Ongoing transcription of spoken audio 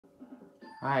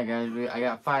Alright guys, I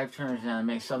got 5 turns now to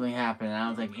make something happen, and I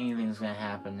don't think anything's gonna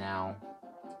happen now.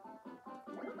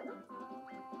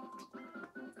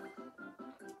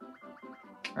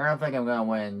 I don't think I'm gonna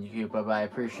win, Koopa, but I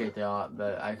appreciate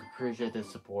the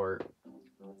support.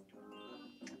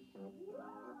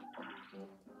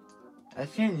 I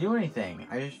just can't do anything.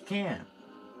 I just can't.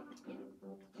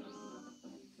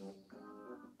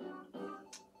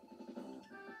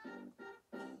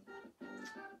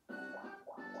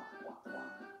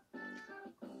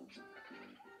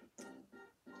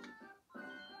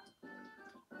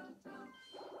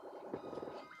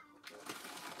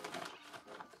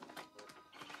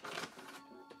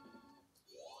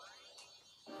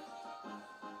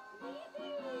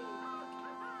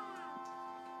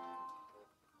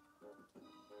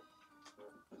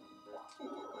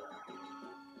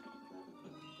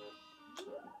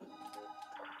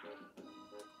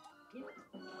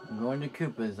 I'm going to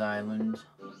Koopa's Island.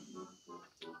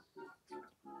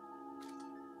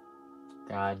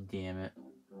 God damn it.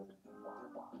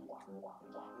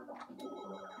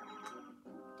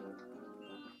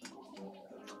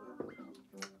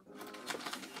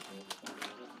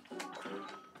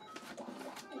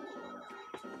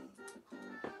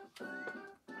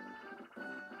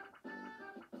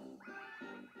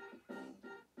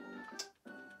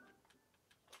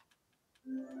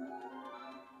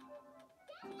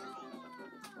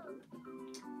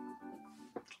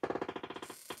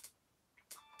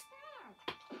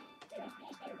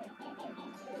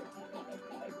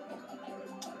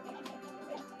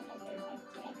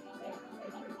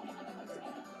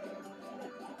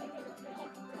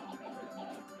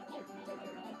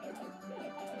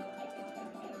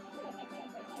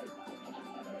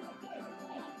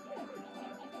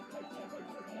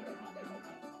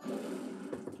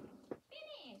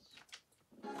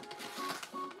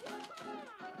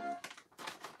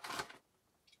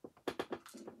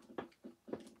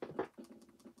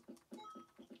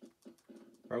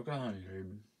 Broke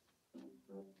 100.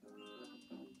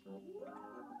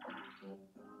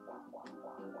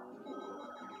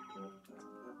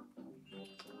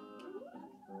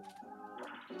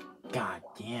 God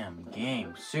damn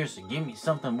game. Seriously, give me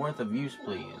something worth of use,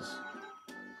 please.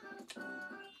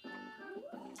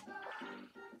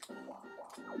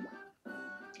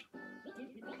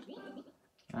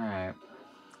 Alright.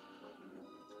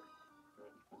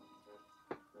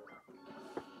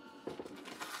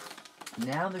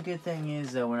 Now the good thing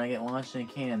is, though, when I get launched in a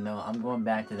cannon, though, I'm going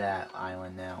back to that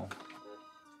island now.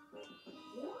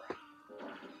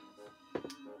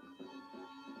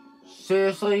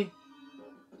 Seriously?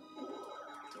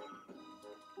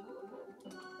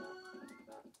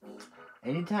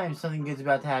 Anytime something good's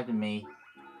about to happen to me,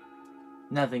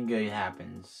 nothing good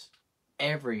happens.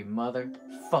 Every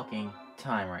motherfucking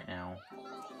time right now.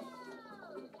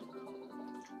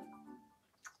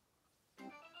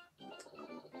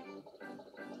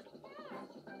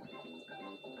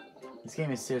 This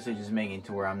game is seriously just making it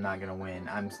to where I'm not gonna win.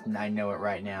 I know it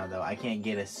right now, though. I can't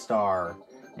get a star.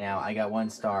 Now, I got 1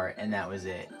 star, and that was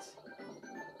it.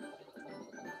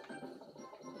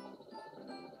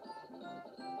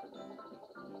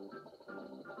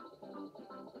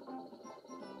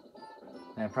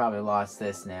 And I probably lost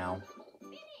this now.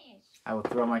 I will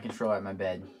throw my controller at my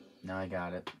bed. Now I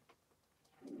got it.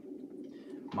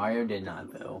 Mario did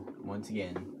not, though. Once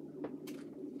again.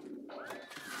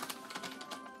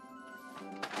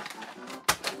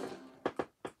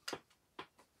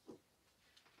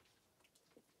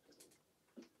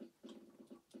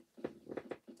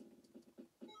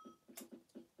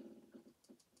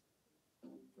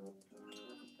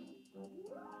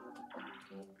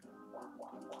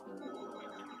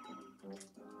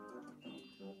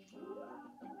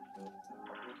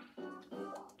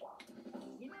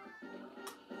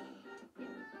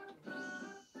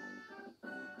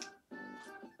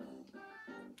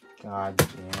 God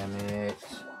damn it.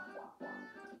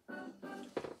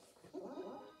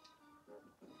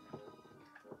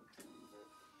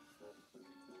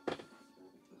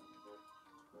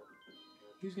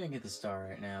 Who's gonna get the star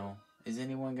right now? Is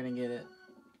anyone gonna get it?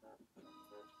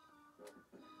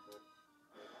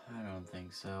 I don't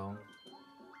think so.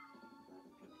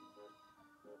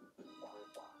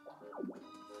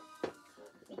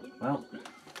 Well,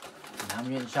 now I'm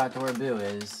getting shot to where Boo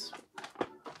is.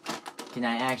 Can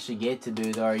I actually get to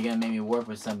Boo, though? Or are you gonna make me work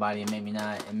with somebody and make me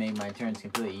not, and make my turns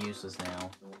completely useless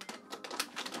now?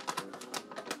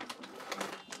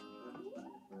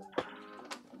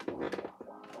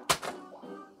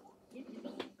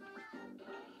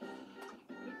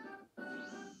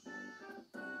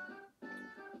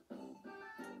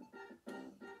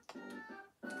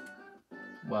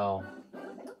 Well,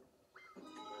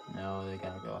 No, they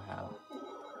gotta go out.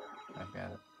 I've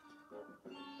got it.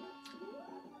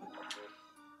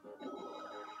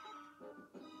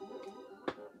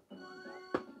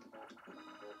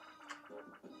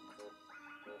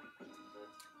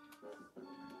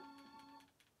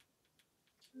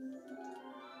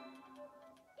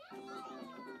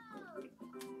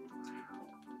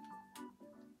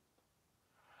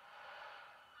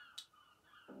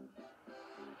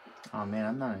 Oh man,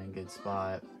 I'm not in a good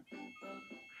spot.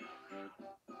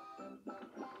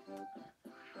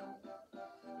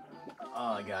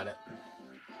 Oh, I got it.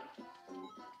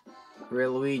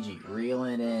 Real Luigi, reel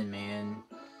it in, man.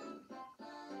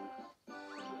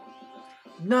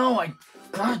 No,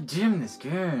 God damn this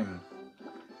game.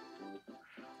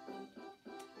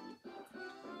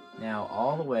 Now,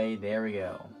 all the way, there we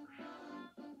go.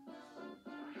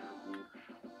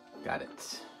 Got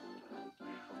it.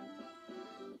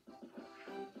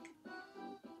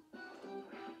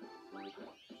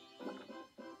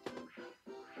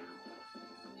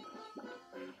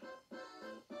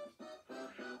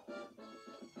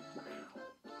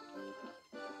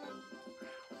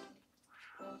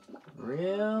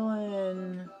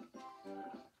 Reelin'.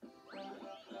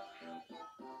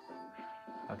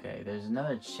 Okay, there's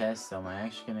another chest though. Am I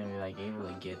actually gonna be like able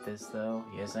to get this though?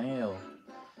 Yes, I am.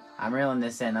 I'm reeling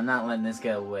this in. I'm not letting this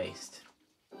go to waste.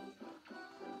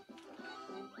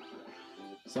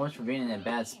 So much for being in a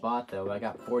bad spot though. I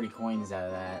got 40 coins out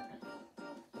of that.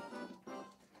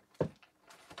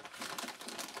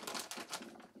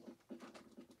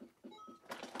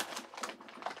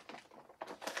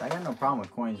 I got no problem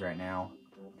with coins right now.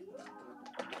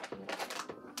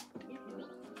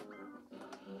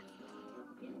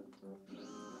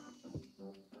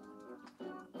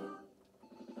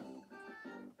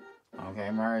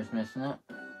 Okay, Mario's missing it.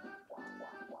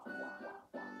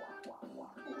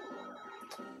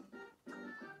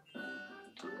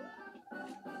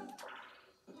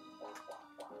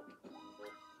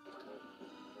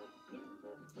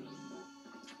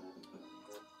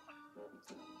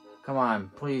 Come on,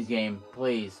 please game,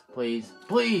 please, please,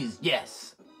 please,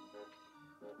 yes!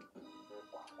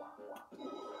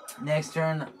 Next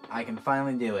turn, I can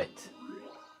finally do it.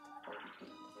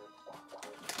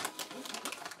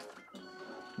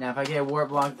 Now if I get a warp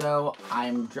block though,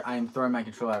 I'm throwing my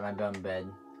controller out of my dumb bed.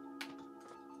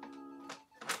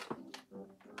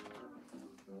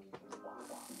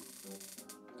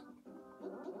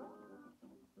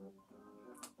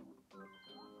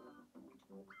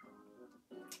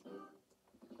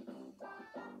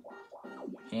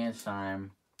 Chance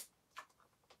time.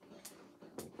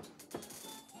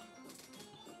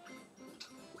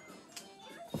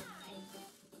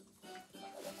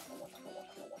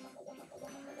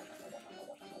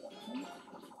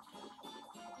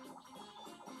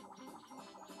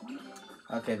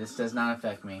 Okay, this does not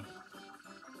affect me.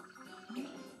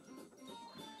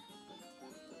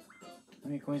 How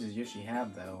many coins does Yoshi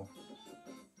have though?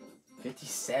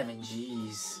 57,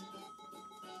 jeez.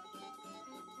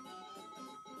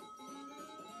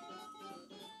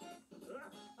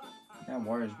 That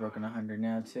Wario's broken 100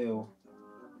 now too.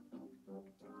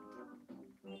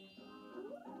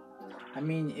 I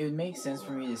mean, it would make sense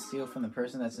for me to steal from the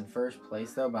person that's in first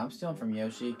place though, but I'm stealing from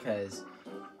Yoshi because...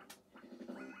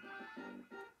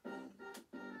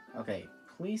 Okay,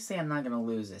 please say I'm not gonna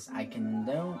lose this. I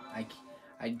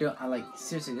like,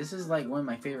 seriously, this is like one of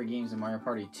my favorite games in Mario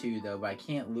Party 2 though, but I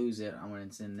can't lose it when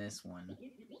it's in this one.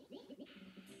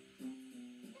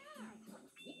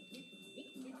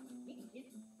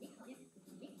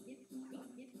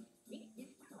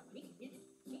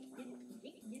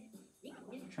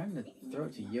 I'm trying to throw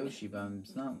it to Yoshi, but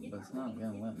it's not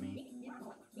gonna let me.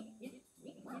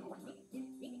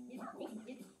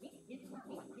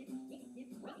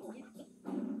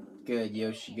 Good,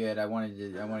 Yoshi, good. I wanted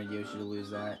Yoshi to lose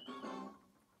that.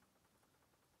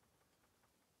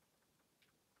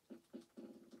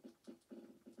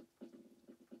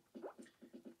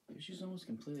 Yoshi's almost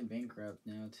completely bankrupt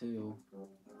now, too.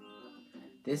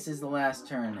 This is the last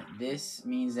turn. This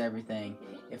means everything.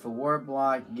 If a warp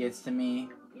block gets to me,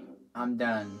 I'm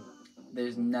done.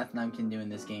 There's nothing I can do in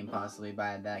this game possibly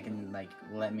that can, like,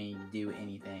 let me do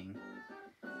anything.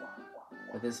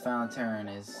 But this final turn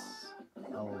is...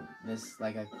 Oh, this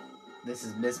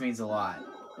means a lot.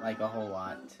 Like, a whole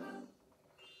lot.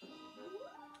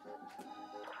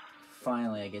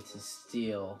 Finally, I get to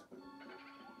steal.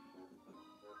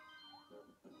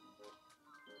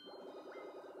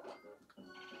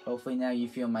 Hopefully now you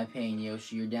feel my pain,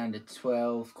 Yoshi. You're down to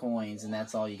 12 coins, and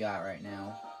that's all you got right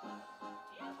now.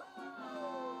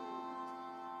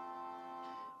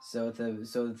 So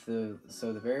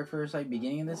the very first like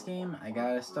beginning of this game, I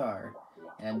got a star,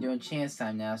 and I'm doing chance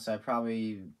time now, so I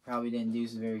probably didn't do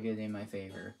very good in my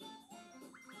favor.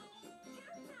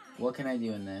 What can I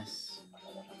do in this?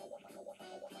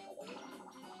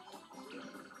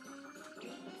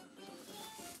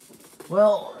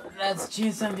 Well, that's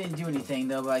chance time didn't do anything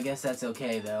though, but I guess that's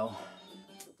okay though.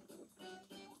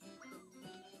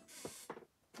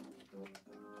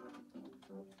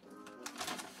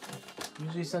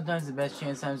 Usually sometimes the best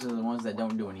chance times are the ones that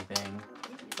don't do anything.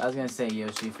 I was gonna say,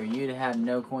 Yoshi, for you to have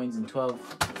no coins and 12,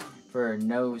 for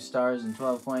no stars and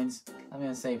 12 coins, I'm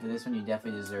gonna say for this one you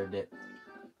definitely deserved it.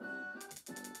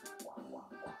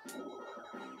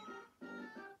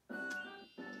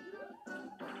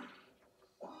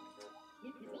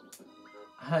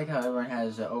 I like how everyone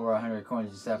has over 100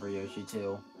 coins except for Yoshi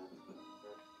too.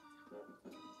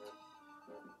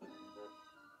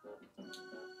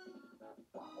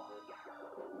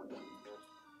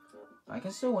 I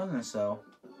can still win this though.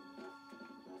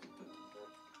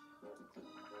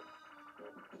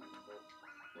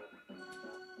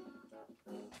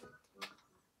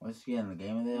 Once again, the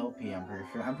game of the LP,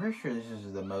 I'm pretty sure this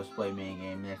is the most played mini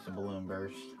game next to Balloon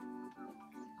Burst.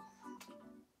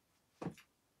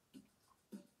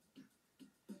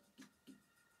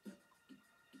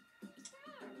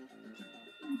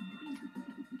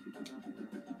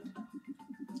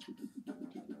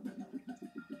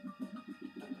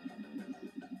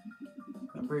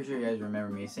 I'm pretty sure you guys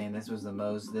remember me saying this was the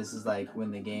most. This is like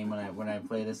when the game when I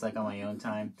play this like on my own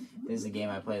time. This is the game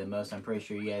I play the most. I'm pretty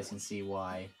sure you guys can see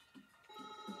why.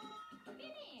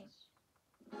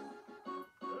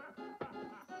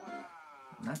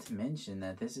 Not to mention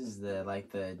that this is the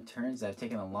turns I've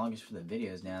taken the longest for the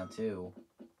videos now too.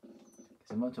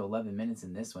 Cause I'm up to 11 minutes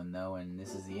in this one though, and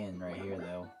this is the end right here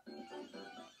though.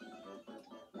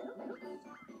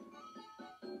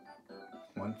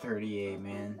 138,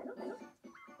 man.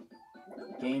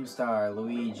 Game Star,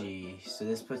 Luigi. So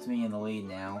this puts me in the lead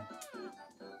now.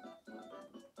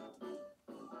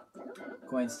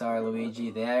 Coin Star,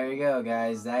 Luigi. There you go,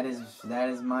 guys. That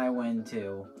is my win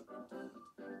too.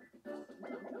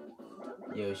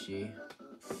 Yoshi.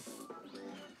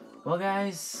 Well,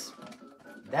 guys,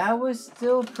 that was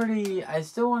still pretty. I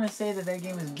still want to say that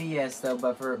game was BS though,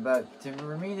 but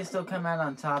for me to still come out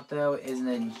on top though is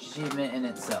an achievement in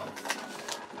itself.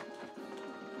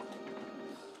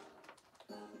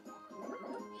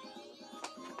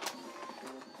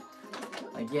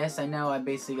 Yes, I know I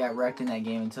basically got wrecked in that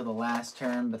game until the last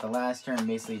turn, but the last turn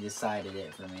basically decided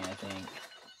it for me, I think.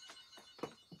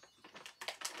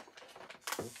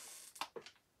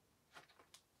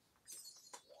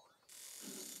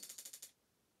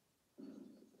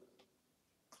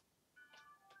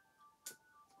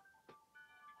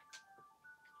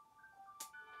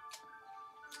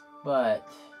 But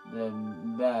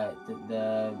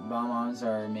the Bob-ombs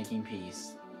are making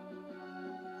peace.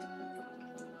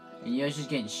 And Yoshi's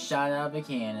getting shot out of a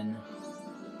cannon.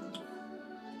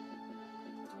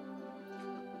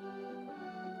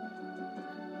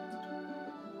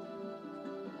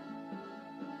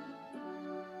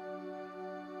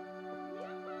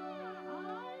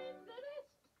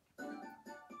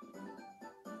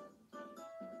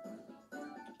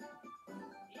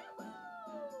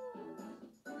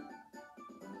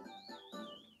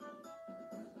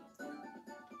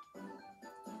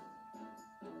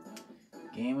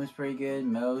 Game was pretty good.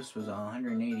 Most was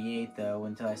 188 though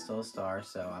until I stole a star,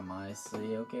 so I'm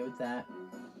honestly okay with that.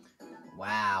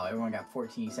 Wow, everyone got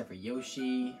 14 except for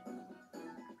Yoshi.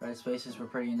 Rest places were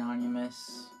pretty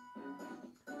anonymous.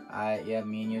 Yeah,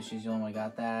 me and Yoshi's the only one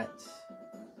got that.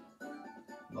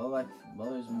 Well,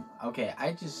 there's okay.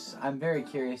 I'm very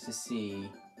curious to see.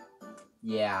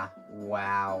 Yeah,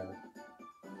 wow.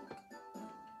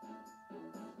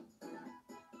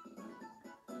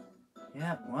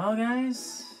 Yeah, well,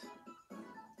 guys,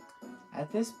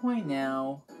 at this point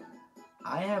now,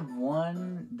 I have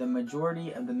won the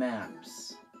majority of the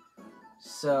maps.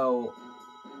 So,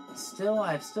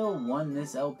 I've still won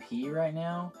this LP right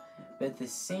now, but at the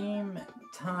same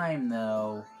time,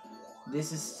 though,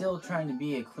 this is still trying to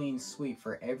be a clean sweep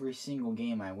for every single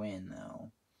game I win,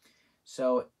 though.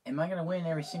 So, am I going to win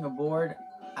every single board?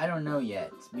 I don't know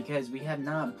yet, because we have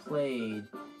not played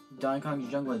Donkey Kong's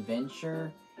Jungle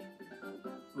Adventure,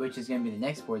 which is going to be the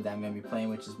next board that I'm going to be playing,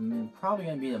 which is probably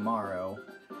going to be tomorrow.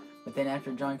 But then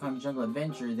after Donkey Kong's Jungle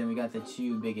Adventure, then we got the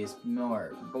two biggest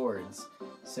boards.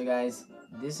 So guys,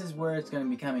 this is where it's going to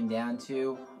be coming down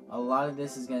to. A lot of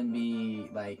this is going to be,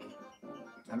 like,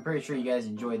 I'm pretty sure you guys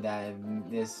enjoyed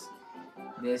this,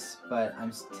 but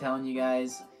I'm telling you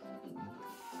guys,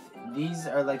 these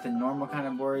are like the normal kind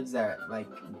of boards that, like,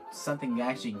 something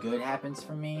actually good happens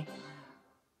for me.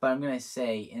 But I'm going to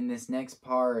say in this next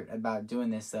part about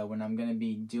doing this, though, when I'm going to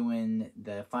be doing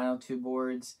the final 2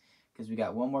 boards, because we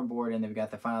got one more board and then we got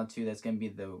the final 2, that's going to be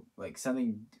the, like,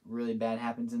 something really bad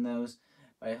happens in those.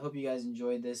 But I hope you guys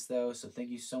enjoyed this, though, so thank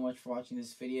you so much for watching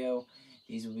this video.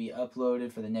 These will be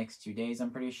uploaded for the next 2 days, I'm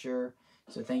pretty sure.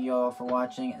 So thank you all for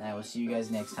watching, and I will see you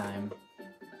guys next time.